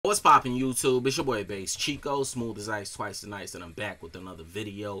What's poppin' YouTube? It's your boy Based Chiko, smooth as ice, twice as nice, and I'm back with another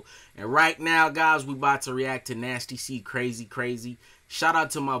video. And right now, guys, we about to react to Nasty C Crazy. Shout out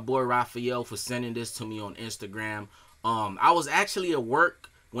to my boy Raphael for sending this to me on Instagram. I was actually at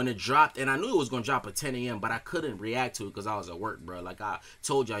work when it dropped, and I knew it was gonna drop at 10 a.m., but I couldn't react to it because I was at work, bro. Like I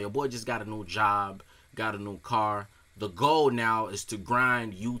told y'all, your boy just got a new job, got a new car. The goal now is to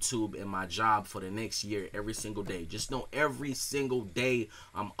grind YouTube and my job for the next year every single day. Just know every single day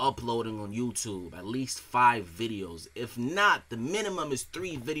I'm uploading on YouTube at least 5 videos. If not, the minimum is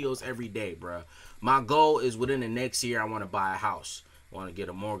 3 videos every day, bruh. My goal is within the next year I want to buy a house. I want to get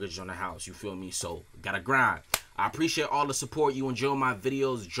a mortgage on the house, you feel me? So, gotta grind. I appreciate all the support. You enjoy my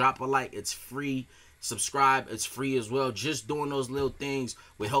videos. Drop a like, it's free. Subscribe, it's free as well. Just doing those little things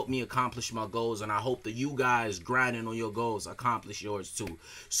will help me accomplish my goals, and I hope that you guys grinding on your goals accomplish yours too.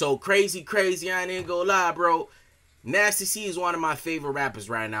 So crazy, I ain't gonna lie, bro. Nasty C is one of my favorite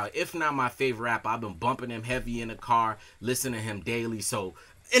rappers right now, if not my favorite rapper. I've been bumping him heavy in the car, listening to him daily. So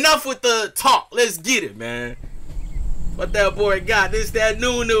enough with the talk, let's get it, man. What that boy got? This that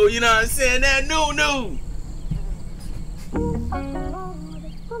new, you know what I'm saying? That new.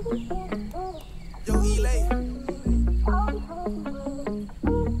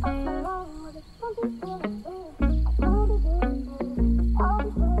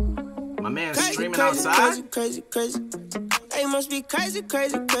 My man streaming outside. Crazy. They must be crazy. If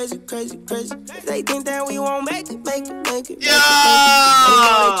they think that we won't make it.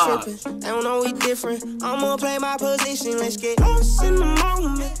 Yeah. They tripping. They don't know we different. I'ma play my position. Let's get lost in the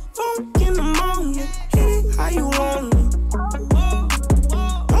moment. Funk in the moment. Hit it how you want it.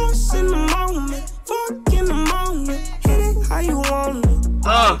 Lost in the moment. Funk in the moment. Hit it how you want it.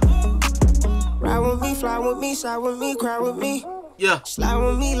 Ride with me, fly with me, side with me, cry with me. Yeah. Slide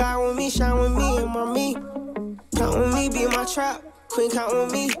with me, lie with me, shine with me, and my me. Count with me, be my trap. Queen count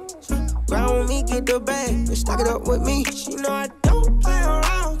with me. Grind with me, get the bag, and stack it up with me. She know I don't play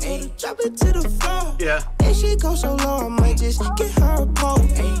around. Ay. Drop it to the floor. Yeah. And she go so low, I might just get her a pole.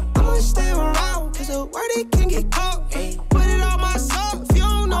 I'ma stay around, cause the word it can get caught. Put it on my soul. If you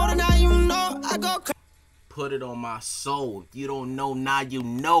don't know, then now you know. I go crazy. Put it on my soul. If you don't know, now you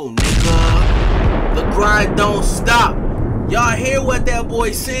know, nigga. The grind don't stop. Y'all hear what that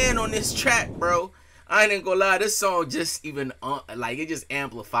boy saying on this track, bro? I ain't gonna lie, this song just even, like, it just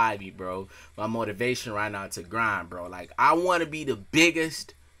amplified me, bro. My motivation right now to grind, bro. Like, I want to be the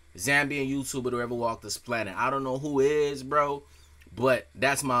biggest Zambian YouTuber to ever walk this planet. I don't know who is, bro, but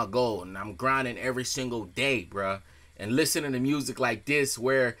that's my goal. And I'm grinding every single day, bro. And listening to music like this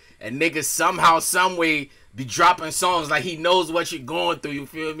where a nigga somehow, someway be dropping songs like he knows what you're going through, you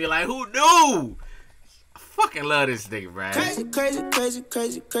feel me? Like, who knew? I fucking love this nigga, man. Crazy.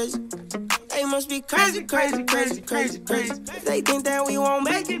 They must be crazy. They think that we won't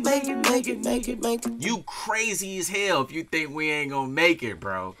make it. You crazy as hell if you think we ain't gonna make it,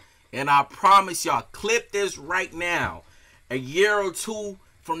 bro. And I promise y'all, clip this right now. A year or two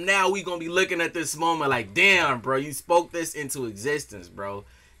from now, we gonna be looking at this moment like, damn, bro, you spoke this into existence, bro.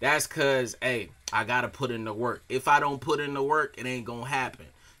 That's cause, hey, I gotta put in the work. If I don't put in the work, it ain't gonna happen.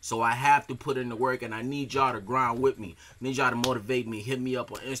 So I have to put in the work, and I need y'all to grind with me. I need y'all to motivate me. Hit me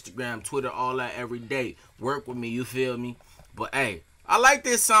up on Instagram, Twitter, all that every day. Work with me, you feel me? But, hey, I like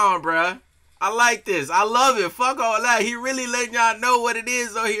this song, bruh. I like this. I love it. Fuck all that. He really letting y'all know what it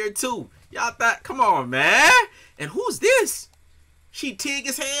is on here, too. Y'all thought, come on, man. And who's this? She tig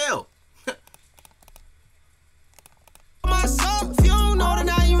as hell. My soul, if you don't know, then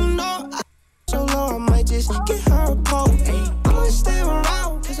now you know. So low, I might just get her a pole. I'ma stay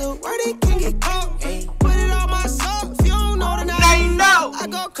around, cause the word it can get caught. Put it on my soul, if you don't know, then now you know. I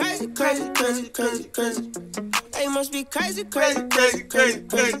go crazy. They must be crazy. They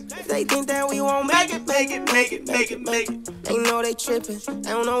think that we won't make it. They know they tripping, they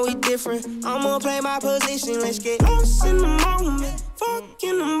don't know we different. I'ma play my position, let's get lost in the moment. Fuck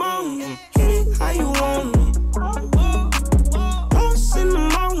in the moment, hit it how you want it. Lost in the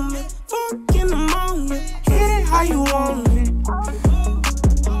moment, fuck in the moment, hit it how you want it.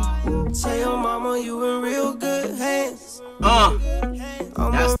 Tell your mama you in real good hands.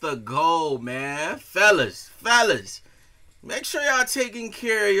 That's the goal, man. Fellas, make sure y'all taking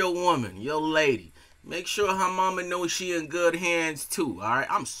care of your woman, your lady. Make sure her mama knows she in good hands too, alright?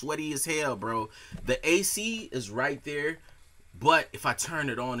 I'm sweaty as hell, bro. The AC is right there, but if I turn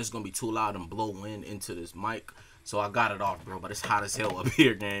it on, it's gonna be too loud and blow wind into this mic. So I got it off, bro, but it's hot as hell up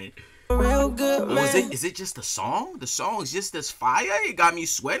here, gang. Real good, man. Is it just the song? The song is just this fire? It got me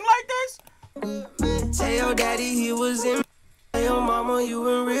sweating like this? Tell your daddy he was in. Tell your mama you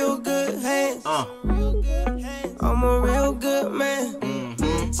in real good hands. I'm a real good man.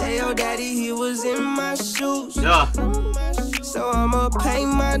 your daddy, he was in my shoes. Yeah. So I'ma pay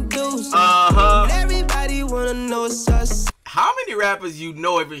my dues. Uh-huh. Everybody wanna know it's us. How many rappers you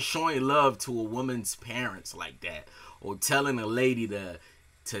know have been showing love to a woman's parents like that? Or telling a lady to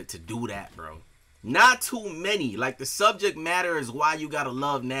do that, bro? Not too many. Like, the subject matter is why you gotta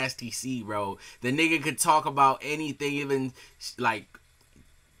love Nasty C, bro. The nigga could talk about anything, even like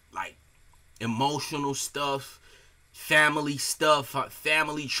emotional stuff, family stuff,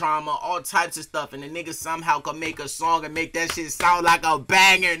 family trauma, all types of stuff, and the nigga somehow can make a song and make that shit sound like a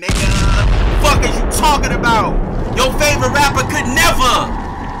banger, nigga. Fuck is you talking about? Your favorite rapper could never.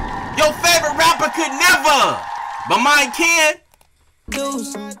 Your favorite rapper could never. But mine can.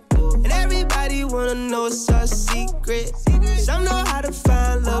 Dudes. And everybody wanna know it's our secret. Some know how to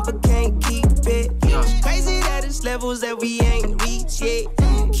find love but can't keep it. Crazy that it's levels that we ain't reached yet.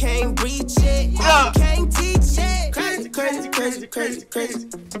 Can't breach it, can't teach it. Crazy, crazy, crazy, crazy, crazy.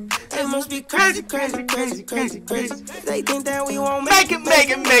 They must be crazy, crazy, crazy, crazy, crazy. They think that we won't make it.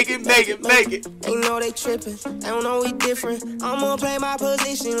 They know they tripping, they don't know we different. I'ma play my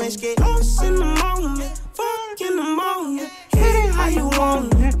position, let's get lost in the moment. Fuck in the moment, hit it how you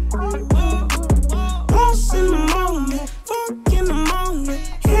want it. Lost in the moment, fuck in the moment,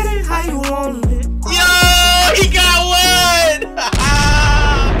 hit it how you want it. Yo, he got one!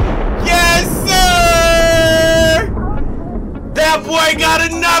 Yes, sir! That boy got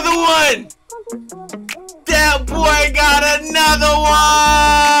another one! That boy got another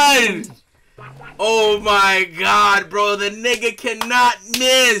one! Oh my god, bro, the nigga cannot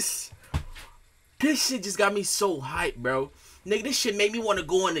miss. This shit just got me so hyped, bro. Nigga, this shit made me want to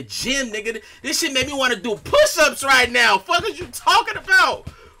go in the gym, nigga. This shit made me want to do push-ups right now. Fuck is you talking about?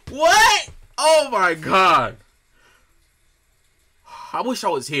 What? Oh my god. I wish I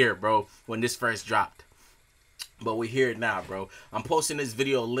was here, bro, when this first dropped. But we're here now, bro. I'm posting this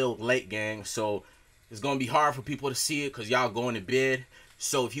video a little late, gang, so it's going to be hard for people to see it because y'all going to bed.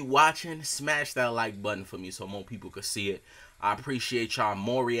 So if you watching, smash that like button for me so more people can see it. I appreciate y'all.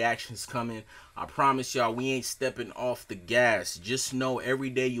 More reactions coming. I promise y'all we ain't stepping off the gas. Just know every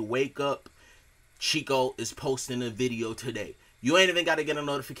day you wake up, Chico is posting a video today. You ain't even got to get a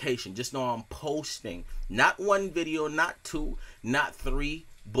notification. Just know I'm posting. Not one video, not two, not three,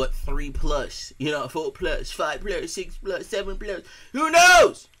 but 3+. You know, 4+, 5+, 6+, 7+. Who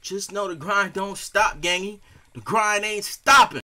knows? Just know the grind don't stop, gangy. The grind ain't stopping.